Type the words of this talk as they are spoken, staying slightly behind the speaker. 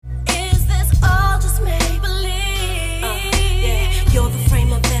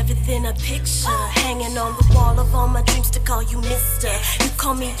call you mister. You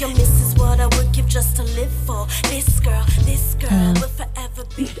call me your missus, what I would give just to live for. This girl will forever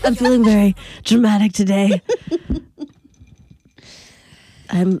be. I'm feeling very dramatic today.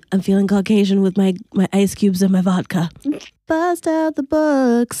 I'm feeling Caucasian with my ice cubes and my vodka. Bust out the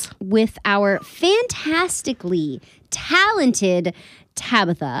books. With our fantastically talented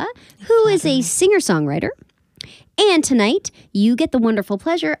Tabitha, who is a singer-songwriter. And tonight, you get the wonderful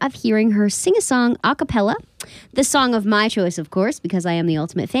pleasure of hearing her sing a song a cappella. The song of my choice, of course, because I am the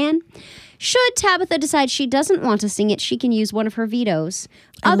ultimate fan. Should Tabitha decide she doesn't want to sing it, she can use one of her vetoes.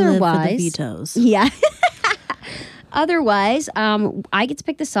 Otherwise, live for the vetoes. Yeah. Otherwise, I get to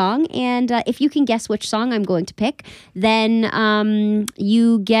pick the song, and if you can guess which song I'm going to pick, then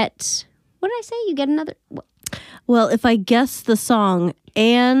you get... What did I say? You get another... Well, if I guess the song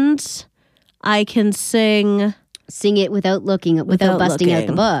and I can sing it without busting out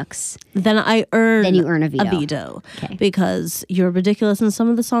the books, then you earn a veto. Okay. Because you're ridiculous and some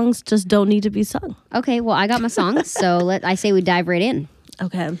of the songs just don't need to be sung. Okay, well, I got my songs, so I say we dive right in.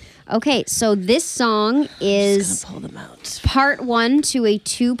 Okay, so this song is just gonna pull them out. Part 1 to a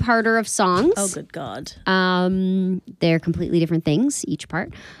 2-parter of songs. Oh, good God. They're completely different things, each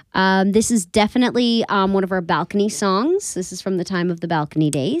part. This is definitely one of our balcony songs. This is from the time of the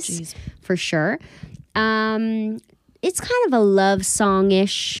balcony days. Jeez. For sure. It's kind of a love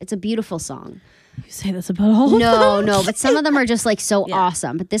song-ish. It's a beautiful song. You say this about all of them? No, but some of them are just like so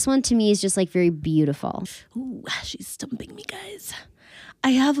awesome. But this one to me is just like very beautiful. Ooh, she's stumping me, guys. I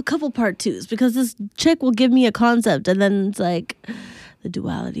have a couple part 2s because this chick will give me a concept and then it's like the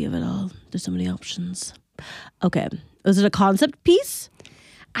duality of it all. There's so many options. Okay. Was it a concept piece?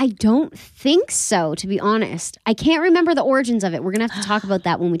 I don't think so, to be honest. I can't remember the origins of it. We're going to have to talk about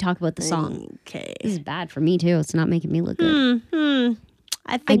that when we talk about the song. Okay. This is bad for me, too. It's not making me look good.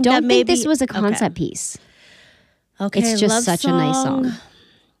 I don't think this was a concept piece. Okay. It's just such a nice song.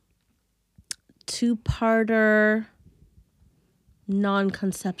 2-parter,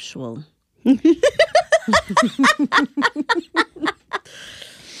 non-conceptual.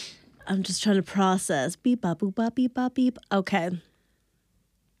 I'm just trying to process. Beep, bop, boop, bop, beep, bop, beep. Okay.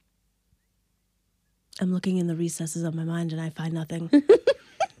 I'm looking in the recesses of my mind and I find nothing.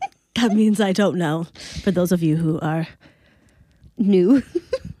 That means I don't know. For those of you who are new,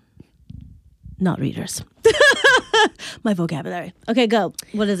 not readers. My vocabulary. Okay, go.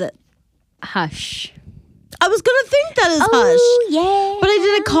 What is it? Hush. I was going to think that is Hush. Oh, yeah. But I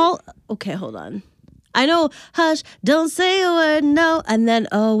didn't call... Okay, hold on. I know, hush, don't say a word, no. And then,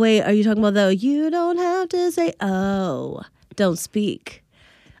 oh, wait, are you talking about, though, you don't have to say, oh, don't speak.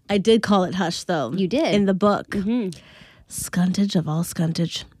 I did call it Hush, though. You did. In the book. Mm-hmm. Skuntage of all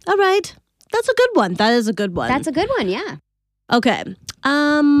skuntage. All right. That's a good one. That is a good one. That's a good one, yeah. Okay.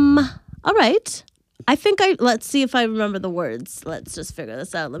 All right. I think let's see if I remember the words. Let's just figure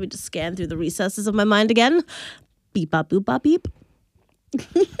this out. Let me just scan through the recesses of my mind again. Beep, bop, boop, bop, beep.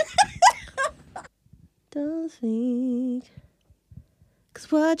 Don't speak. Because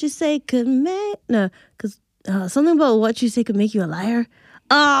what you say could make... No, because something about what you say could make you a liar.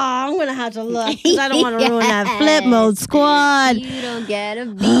 Oh, I'm going to have to look because I don't want to ruin that flip mode squad. You don't get a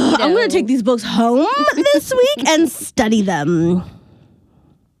veto. I'm going to take these books home this week and study them.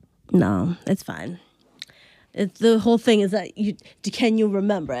 No, it's fine. The whole thing is that can you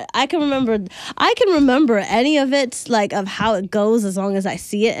remember it? I can remember any of it, like of how it goes as long as I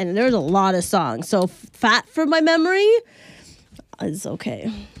see it. And there's a lot of songs. So fat for my memory is okay.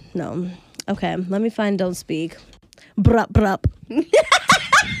 No. Okay, let me find Don't Speak. Brup, brup.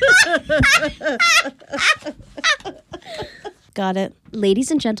 Got it. Ladies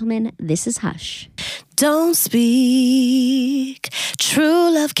and gentlemen, this is Hush. Don't speak.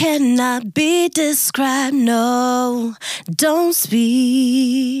 True love cannot be described. No, don't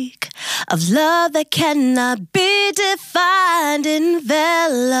speak of love that cannot be defined.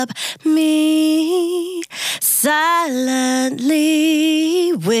 Envelop me silently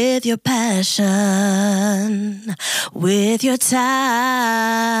with your passion, with your time.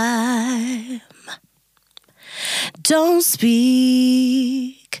 Don't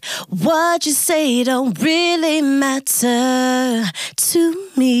speak. What you say don't really matter to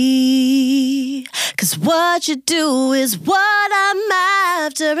me. 'Cause what you do is what I'm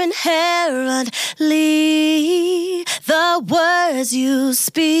after inherently. The words you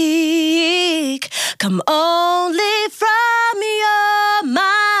speak come only from your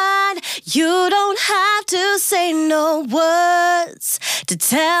mind. You don't have to say no words to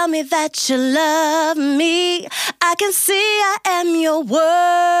tell me that you love me. I can see I am your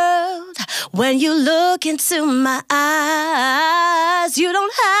world When you look into my eyes, you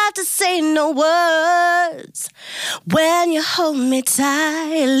don't have to say no words. When you hold me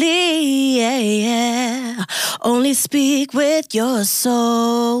tightly, yeah. Only speak with your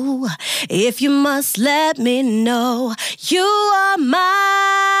soul. If you must let me know, you are mine.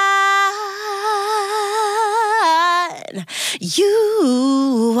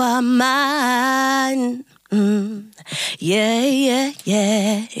 You are mine. Yeah, yeah,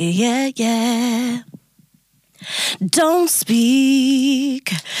 yeah, yeah, yeah. Don't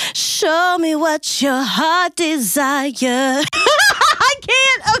speak. Show me what your heart desires. I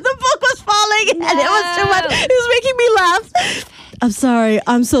can't. Oh, the book was falling and it was too much. It was making me laugh. I'm sorry.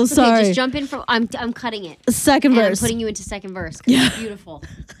 I'm so sorry. Okay, just jump in from. I'm cutting it. Second And verse. I'm putting you into second verse. Yeah. It's beautiful.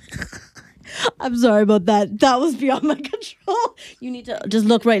 I'm sorry about that. That was beyond my control. You need to just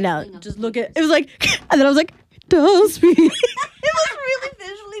look right now. Just look at. It was like, and then I was like, don't speak. It was really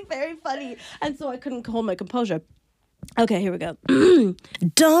visually very funny, and so I couldn't hold my composure. Okay, here we go.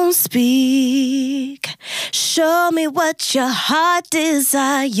 Don't speak. Show me what your heart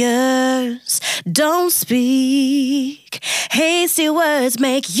desires. Don't speak. Hasty words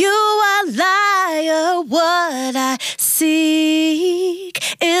make you a liar. What I seek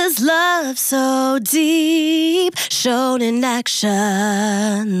is love so deep, shown in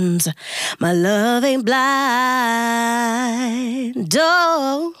actions. My love ain't blind.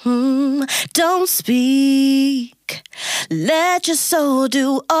 Don't speak. Let your soul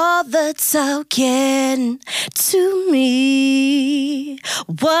do all the talking to me.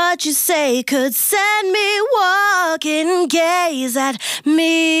 What you say could send me walking. Gaze at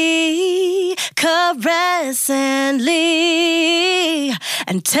me caressingly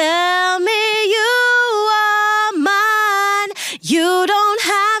and tell me you are mine. You don't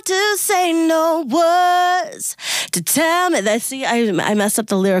have to say no words to tell me that. See, I messed up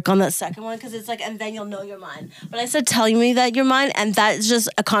the lyric on that second one because it's like, and then you'll know you're mine. But I said, telling me that you're mine, and that's just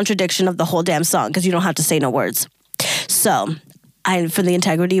a contradiction of the whole damn song because you don't have to say no words. So, for the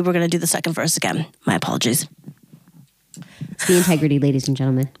integrity, we're going to do the second verse again. My apologies. The integrity, ladies and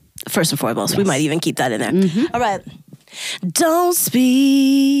gentlemen. First and foremost, we might even keep that in there. All right. Don't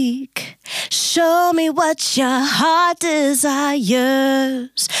speak. Show me what your heart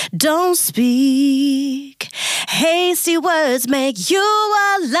desires. Don't speak. Hasty words make you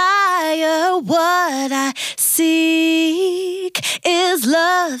a liar. What I seek is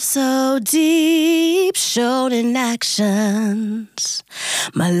love so deep, shown in actions.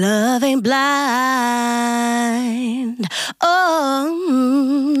 My love ain't blind.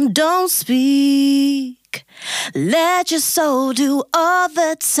 Oh, don't speak. Let your soul do all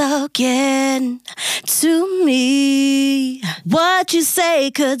the talking to me. What you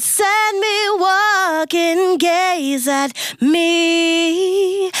say could send me walking. Gaze at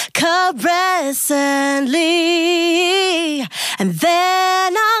me caressingly, and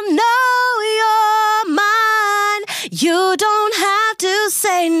then I'll know you're mine. You don't have to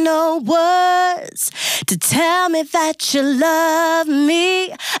say no words to tell me that you love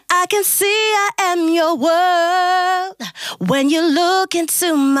me. I can see I am your world. When you look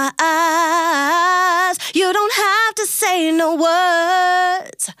into my eyes, you don't have to say no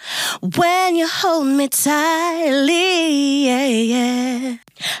words. When you hold me tightly, yeah, yeah.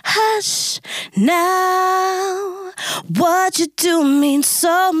 Hush now. What you do means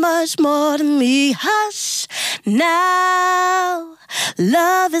so much more to me. Hush now.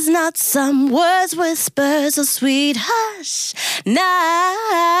 Love is not some words, whispers so sweet. Hush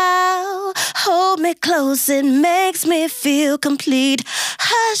now. Hold me close, it makes me feel complete.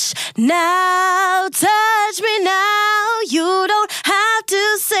 Hush now. Touch me now. You don't have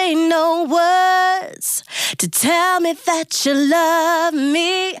to say no words to tell me that you love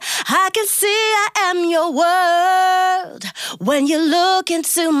me. I can see I am your world. When you look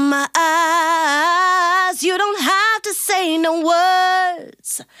into my eyes, you don't have to say no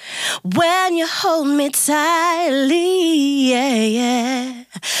words. When you hold me tightly, yeah, yeah.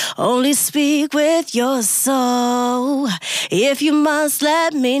 Only speak with your soul. If you must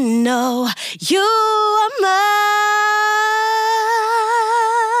let me know, you are mine.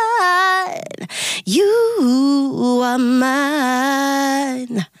 You are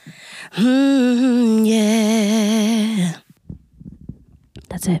mine. Yeah.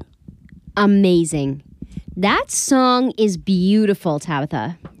 That's it. Amazing. That song is beautiful,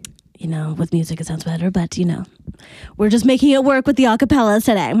 Tabitha. You know, with music it sounds better, but you know, we're just making it work with the acapellas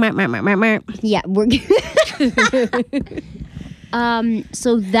today. Yeah, we're.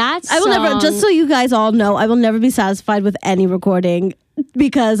 So that's. I will never. Just so you guys all know, I will never be satisfied with any recording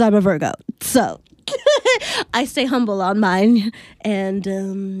because I'm a Virgo. So I stay humble on mine, and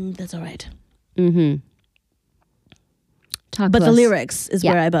that's all right. Talk But to the us. lyrics is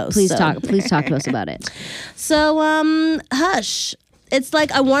where I boast. Please so. talk to us about it. So, Hush. It's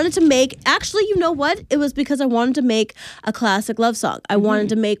like I wanted to make, actually, you know what? It was because I wanted to make a classic love song. I wanted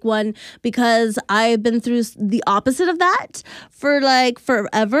to make one because I've been through the opposite of that for like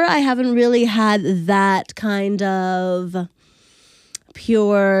forever. I haven't really had that kind of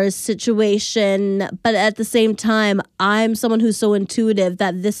pure situation. But at the same time, I'm someone who's so intuitive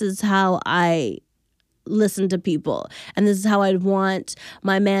that this is how I listen to people. And this is how I'd want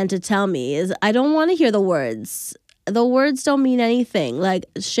my man to tell me is I don't want to hear the words. The words don't mean anything. Like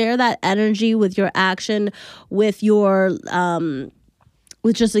share that energy with your action, with your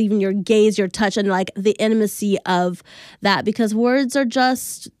with just even your gaze, your touch, and like the intimacy of that, because words are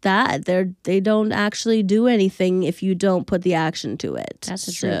just that. They don't actually do anything if you don't put the action to it. That's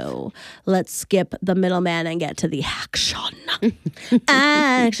the truth. Let's skip the middleman and get to the action.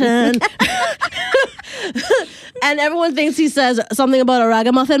 Action. And everyone thinks he says something about a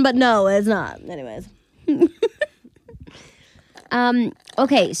ragamuffin, but no, it's not. Anyways.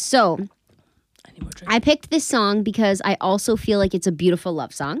 Okay, so I picked this song because I also feel like it's a beautiful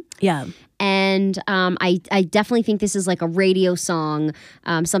love song. Yeah. And I definitely think this is like a radio song,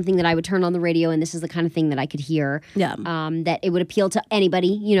 something that I would turn on the radio, and this is the kind of thing that I could hear. Yeah. That it would appeal to anybody,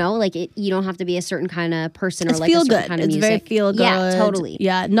 you know, like you don't have to be a certain kind of person or It's like feel a certain good. kind of It's music. very feel good. Yeah, totally.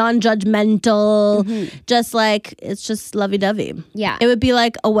 Yeah, non-judgmental. Just like it's just lovey-dovey. Yeah. It would be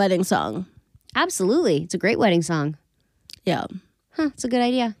like a wedding song. Absolutely. It's a great wedding song. Yeah. Huh, it's a good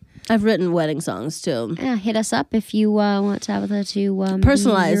idea. I've written wedding songs too. Yeah, hit us up if you want Tabitha to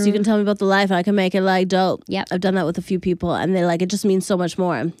Personalized. You can tell me about the life. I can make it like dope. Yep. I've done that with a few people, and they like it. Just means so much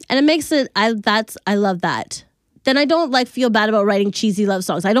more, and it makes it. I love that. Then I don't like feel bad about writing cheesy love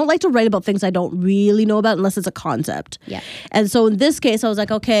songs. I don't like to write about things I don't really know about unless it's a concept. Yeah. And so in this case, I was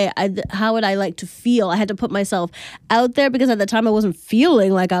like, okay, how would I like to feel? I had to put myself out there because at the time I wasn't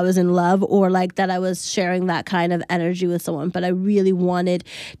feeling like I was in love or like that I was sharing that kind of energy with someone. But I really wanted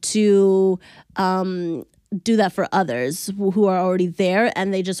to do that for others who are already there,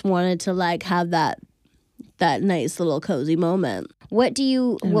 and they just wanted to like have that nice little cozy moment. What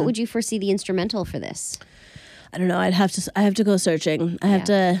would you foresee the instrumental for this? I don't know. I have to go searching. I have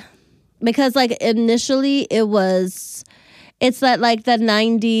to, because like initially it's that like the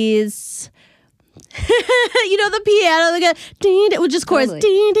 90s, you know, the piano, like ding, it was just chorus, Totally.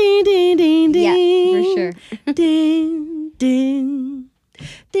 ding, ding, ding, ding, ding. Yeah, for sure. Ding, ding.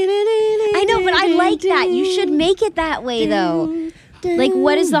 I know, but I like that. You should make it that way though. Like,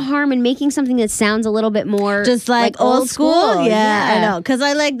 what is the harm in making something that sounds a little bit more just like old school? Yeah, I know. Because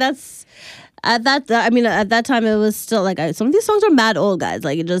I like that's. At that time, it was still like some of these songs are mad old, guys.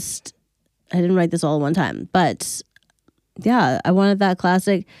 Like I didn't write this all at one time, but yeah, I wanted that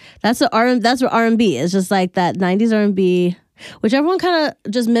classic. That's what R&B is, just like that 90s R&B, which everyone kind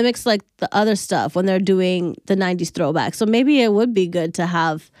of just mimics like the other stuff when they're doing the 90s throwback. So maybe it would be good to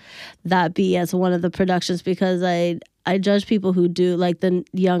have that be as one of the productions, because I judge people who do like the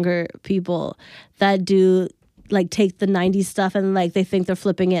younger people that do like take the 90s stuff and like they think they're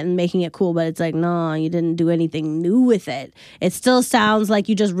flipping it and making it cool, but it's like, no, you didn't do anything new with it. It still sounds like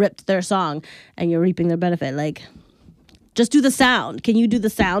you just ripped their song and you're reaping their benefit. Like, just do the sound. Can you do the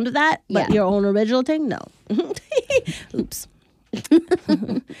sound of that? But Yeah. your own original thing? No. Oops.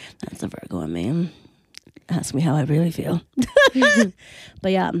 That's a Virgo in me. Ask me how I really feel.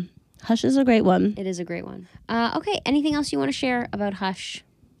 But yeah, Hush is a great one. It is a great one. Okay, anything else you want to share about Hush?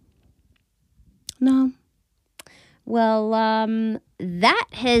 No. Well, that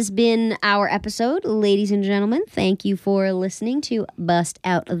has been our episode, ladies and gentlemen. Thank you for listening to Bust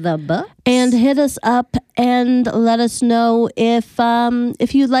Out the Book. And hit us up and let us know if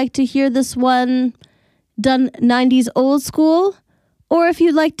you'd like to hear this one done 90s old school, or if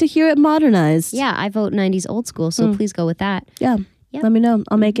you'd like to hear it modernized. Yeah, I vote 90s old school, so please go with that. Yeah. Yep. Let me know.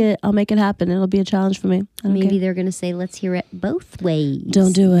 I'll make it happen. It'll be a challenge for me. I don't Maybe care. they're going to say, let's hear it both ways.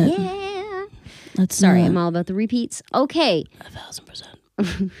 Don't do it. Yeah. That's Sorry, not I'm all about the repeats. Okay.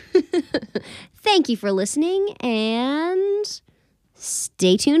 1,000%. Thank you for listening, and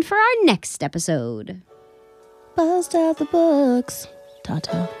stay tuned for our next episode. Bust out the books.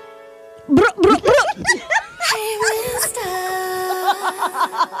 Ta-ta. Hey, mister.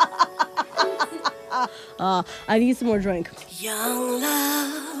 I need some more drink. Young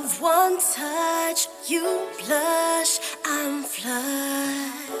love, one touch, you blush, I'm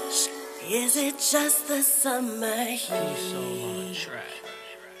flush. Is it just the summer heat?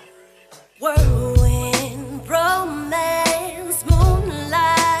 Whirlwind, romance,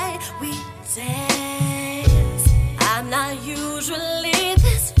 moonlight, we dance. I'm not usually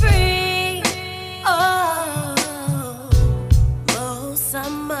this free.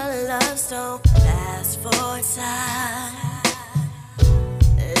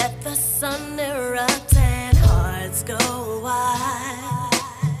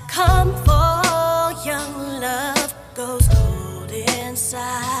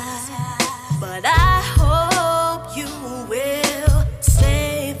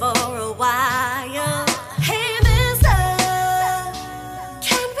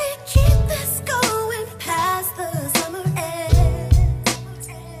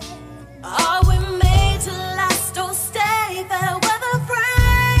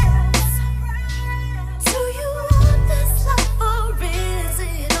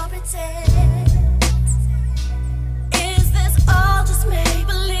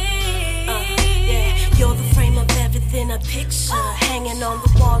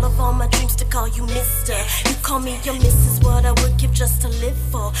 call me your missus, what I would give just to live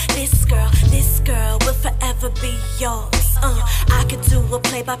for. This girl will forever be yours. I could do a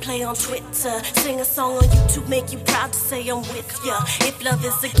play-by-play on Twitter, sing a song on YouTube, make you proud to say I'm with ya. If love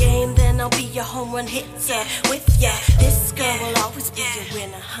is a game, then I'll be your home run hitter with ya. This girl will always be your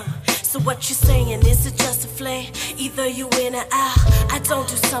winner, huh? So what you saying, is it just a flame? Either you in or out. I don't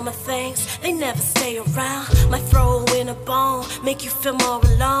do summer things, they never stay around. Might throw in a bone, make you feel more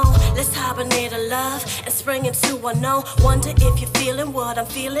alone. Let's hibernate a love and spring into unknown. Wonder if you're feeling what I'm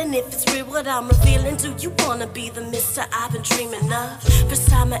feeling, if it's real what I'm revealing. Do you wanna be the mister I've been dreaming of? First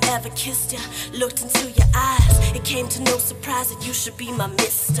time I ever kissed you, looked into your eyes, it came to no surprise that you should be my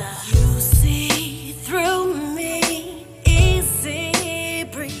mister. You see through me, easy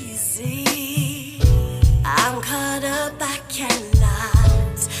breezy. I'm caught up, I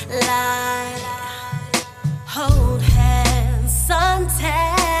cannot lie. Hold hands,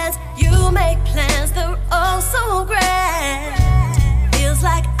 suntans, you make plans, they're all so grand. Feels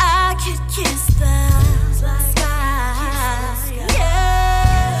like I could kiss the sky.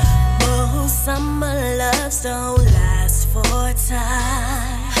 Yeah. Most summer loves don't last for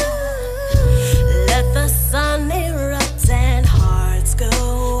time. Let the sun erupt and hearts go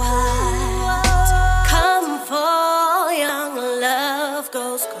wild. Come for young love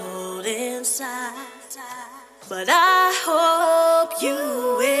goes cold inside. But I hope you